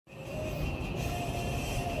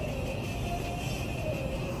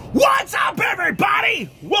What's up, everybody?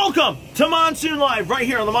 Welcome to Monsoon Live, right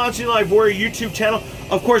here on the Monsoon Live Warrior YouTube channel.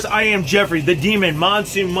 Of course, I am Jeffrey, the Demon,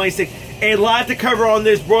 Monsoon Mystic. A lot to cover on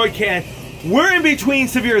this broadcast. We're in between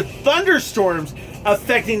severe thunderstorms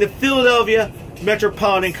affecting the Philadelphia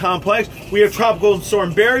metropolitan complex. We have Tropical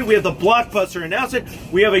Storm Barry. We have the blockbuster announcement.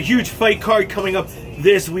 We have a huge fight card coming up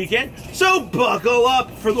this weekend. So buckle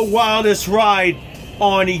up for the wildest ride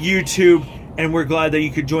on YouTube. And we're glad that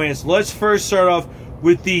you could join us. Let's first start off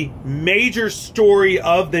with the major story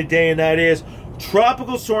of the day, and that is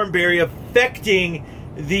Tropical Storm Barry affecting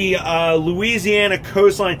the Louisiana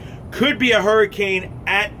coastline. Could be a hurricane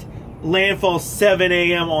at landfall 7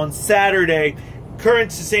 a.m. on Saturday.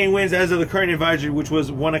 Current sustained winds as of the current advisory, which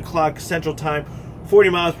was 1 o'clock Central Time, 40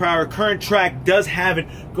 miles per hour. Current track does have it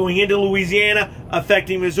going into Louisiana,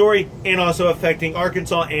 affecting Missouri, and also affecting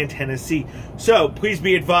Arkansas and Tennessee. So please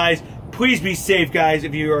be advised, please be safe, guys.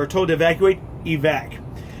 If you are told to evacuate, evac.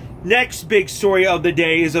 Next big story of the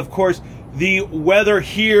day is, of course, the weather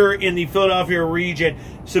here in the Philadelphia region.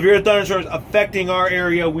 Severe thunderstorms affecting our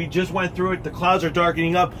area. We just went through it. The clouds are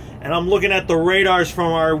darkening up, and I'm looking at the radars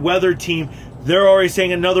from our weather team. They're already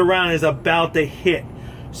saying another round is about to hit.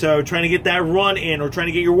 So trying to get that run in or trying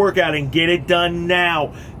to get your workout and get it done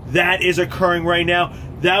now. That is occurring right now.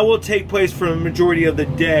 That will take place for the majority of the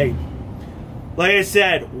day. Like I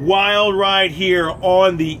said, wild ride here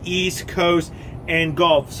on the East Coast and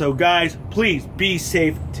Gulf. So guys, please be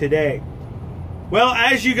safe today. Well,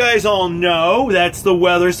 as you guys all know, that's the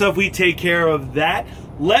weather stuff. We take care of that.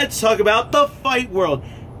 Let's talk about the fight world.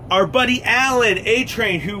 Our buddy Alan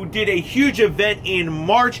A-Train, who did a huge event in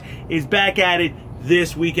March, is back at it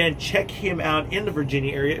this weekend. Check him out in the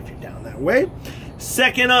Virginia area if you're down that way.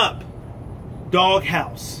 Second up,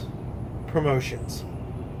 Doghouse Promotions,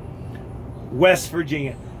 West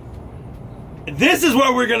Virginia. This is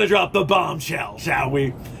where we're going to drop the bombshell, shall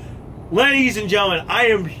we? Ladies and gentlemen,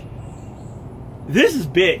 this is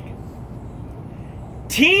big.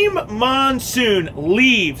 Team Monsoon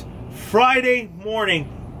leaves Friday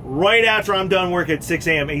morning right after I'm done work at 6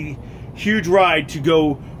 a.m. A huge ride to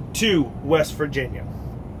go to West Virginia.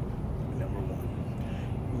 Number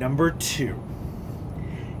one. Number two.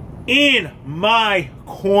 In my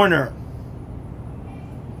corner.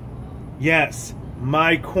 Yes,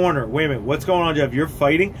 my corner. Wait a minute. What's going on, Jeff? You're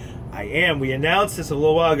fighting? I am. We announced this a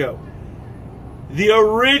little while ago. The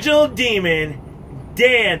original Demon,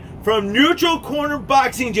 Dan, from Neutral Corner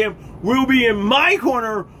Boxing Gym, will be in my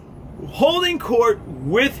corner holding court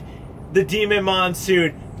with the Demon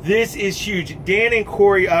Monsoon. This is huge. Dan and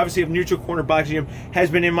Corey, obviously of Neutral Corner Boxing Gym,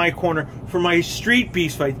 has been in my corner for my Street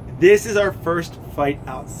Beast fight. This is our first fight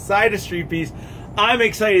outside of Street Beast. I'm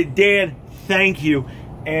excited. Dan, thank you.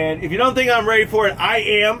 And if you don't think I'm ready for it, I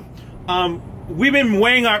am. We've been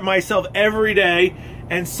weighing myself every day,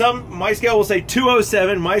 and my scale will say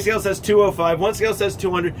 207, my scale says 205, one scale says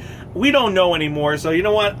 200. We don't know anymore. So you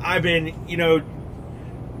know what? I've been,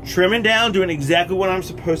 trimming down, doing exactly what I'm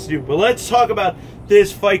supposed to do. But let's talk about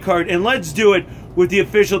this fight card, and let's do it with the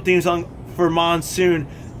official theme song for Monsoon.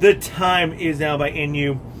 The time is now by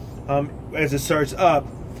NU as it starts up.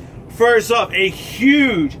 First off, a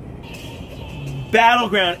huge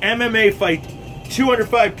battleground MMA fight,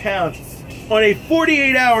 205 pounds. On a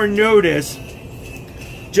 48-hour notice,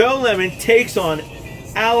 Joe Lemon takes on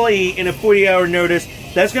Ali in a 48-hour notice.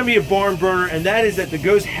 That's going to be a barn burner, and that is at the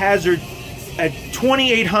Ghost Hazard at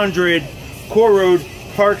 2800 Core Road,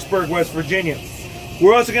 Parksburg, West Virginia.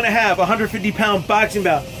 We're also going to have a 150-pound boxing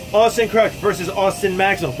bout, Austin Crutch versus Austin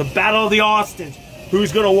Maxwell, the Battle of the Austins.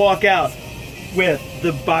 Who's going to walk out with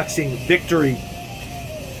the boxing victory?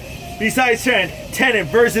 Besides Tennant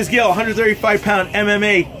versus Gill, 135-pound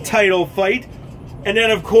MMA title fight. And then,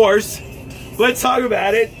 of course, let's talk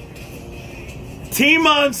about it. Team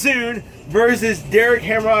Monsoon versus Derek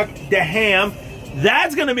Hamrock DeHam.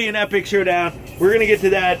 That's going to be an epic showdown. We're going to get to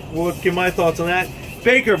that. We'll give my thoughts on that.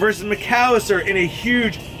 Baker versus McAllister in a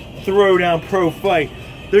huge throwdown pro fight.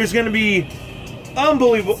 There's going to be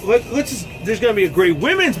unbelievable. There's going to be a great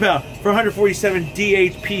women's bout for 147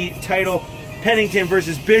 DHP title. Pennington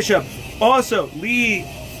versus Bishop. Also,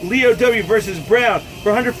 Leo W versus Brown for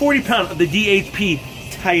 140 pound of the DHP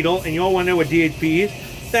title. And you all want to know what DHP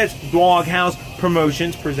is? That's Doghouse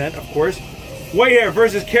Promotions present, of course. Whitehair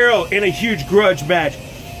versus Carroll in a huge grudge match.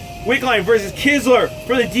 Wickline versus Kisler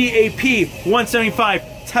for the DAP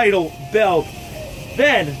 175 title belt.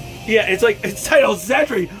 Then, yeah, it's title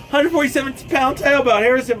century, 147 pound title belt.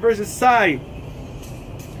 Harrison versus Sai.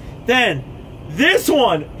 Then, this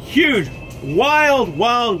one, huge, wild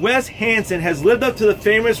Wes Hansen has lived up to the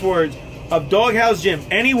famous words of Doghouse Gym.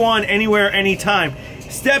 Anyone, anywhere, anytime.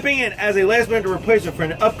 Stepping in as a last-minute replacement for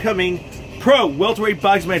an upcoming pro welterweight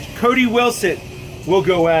boxing match, Cody Wilson will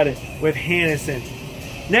go at it with Hannison.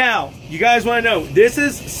 Now, you guys want to know, this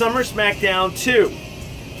is Summer SmackDown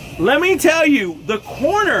 2. Let me tell you, the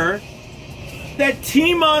corner that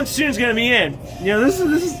Team Monsoon's going to be in, you know, this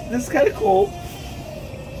is kind of cool.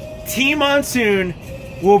 Team Monsoon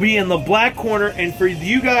will be in the black corner, and for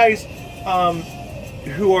you guys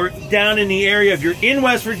who are down in the area, if you're in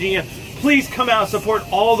West Virginia, please come out and support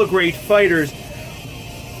all the great fighters.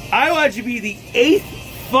 I will actually be the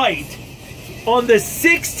 8th fight on the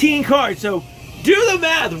 16 card, so do the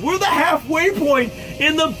math. We're the halfway point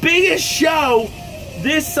in the biggest show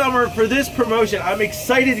this summer for this promotion. I'm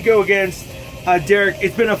excited to go against Derek.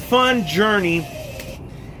 It's been a fun journey,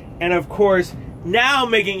 and of course, now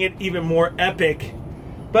making it even more epic.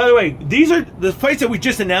 By the way, these are the fights that we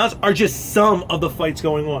just announced are just some of the fights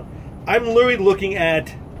going on. I'm literally looking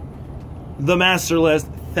at the master list.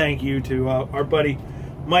 Thank you to our buddy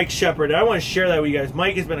Mike Shepard. I want to share that with you guys.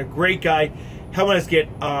 Mike has been a great guy helping us get,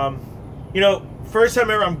 you know, first time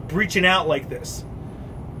ever I'm reaching out like this.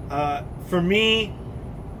 For me,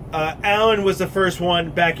 Alan was the first one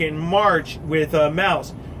back in March with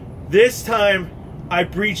Mouse. This time, I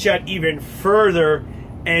reached out even further,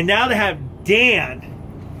 and now to have Dan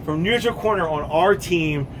from Neutral Corner on our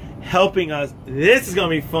team helping us, this is going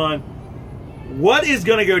to be fun. What is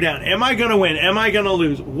going to go down? Am I going to win? Am I going to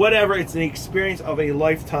lose? Whatever. It's an experience of a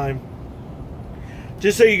lifetime.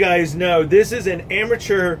 Just so you guys know, this is an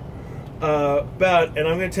amateur bout, and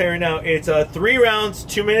I'm going to tell you right now, it's 3 rounds,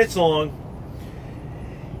 2 minutes long,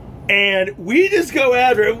 and we just go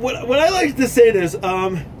after it. What I like to say this,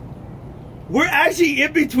 we're actually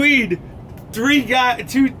in between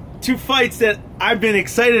two fights that I've been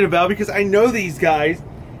excited about because I know these guys.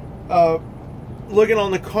 Looking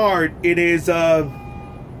on the card, it is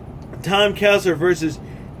Tom Kessler versus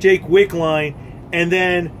Jake Wickline, and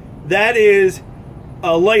then that is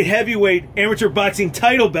a light heavyweight amateur boxing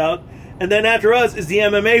title bout, and then after us is the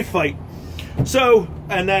MMA fight. So,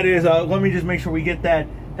 and that is, let me just make sure we get that,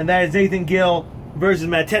 and that is Nathan Gill versus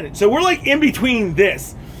Matt Tennant. So we're like in between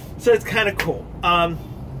this, so it's kind of cool. A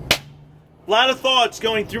lot of thoughts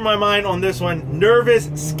going through my mind on this one. Nervous,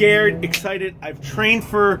 scared, excited. I've trained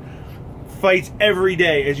for fights every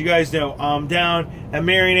day, as you guys know. I'm down at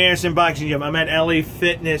Marion Anderson Boxing Gym. I'm at LA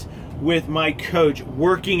Fitness with my coach,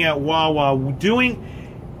 working at Wawa, doing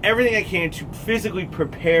everything I can to physically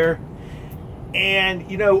prepare. And,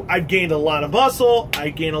 you know, I've gained a lot of muscle. I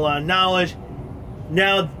gained a lot of knowledge.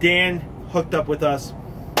 Now Dan hooked up with us.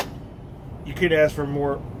 You could ask for a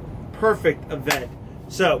more perfect event.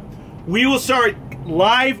 So, we will start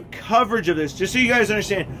live coverage of this. Just so you guys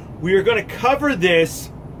understand, we are going to cover this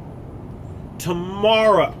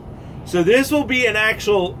tomorrow. So this will be an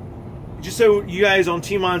actual, just so you guys on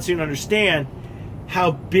Team Monsoon understand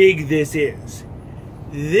how big this is.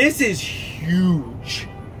 This is huge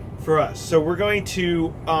for us. So we're going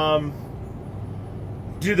to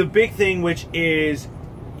do the big thing, which is,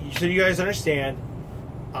 so you guys understand,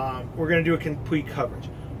 we're going to do a complete coverage.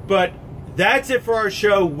 But that's it for our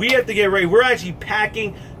show. We have to get ready. We're actually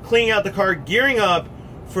packing, cleaning out the car, gearing up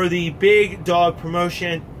for the big dog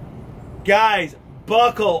promotion. Guys,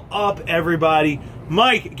 buckle up, everybody.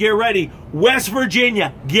 Mike, get ready. West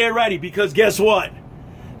Virginia, get ready, because guess what?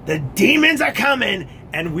 The demons are coming,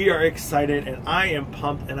 and we are excited, and I am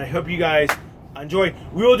pumped, and I hope you guys enjoy.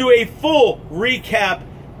 We will do a full recap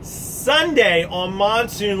Sunday on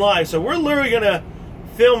Monsoon Live. So we're literally going to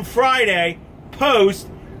film Friday, post,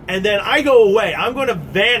 and then I go away. I'm going to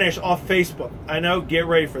vanish off Facebook. I know, get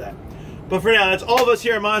ready for that. But for now, that's all of us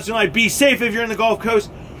here at Monsoon Live. Be safe if you're in the Gulf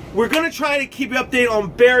Coast. We're going to try to keep you updated on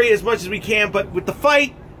Barry as much as we can, but with the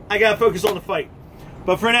fight, I got to focus on the fight.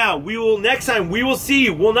 But for now, next time, we will see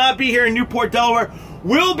you. We'll not be here in Newport, Delaware.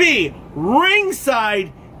 We'll be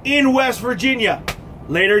ringside in West Virginia.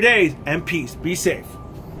 Later days, and peace. Be safe.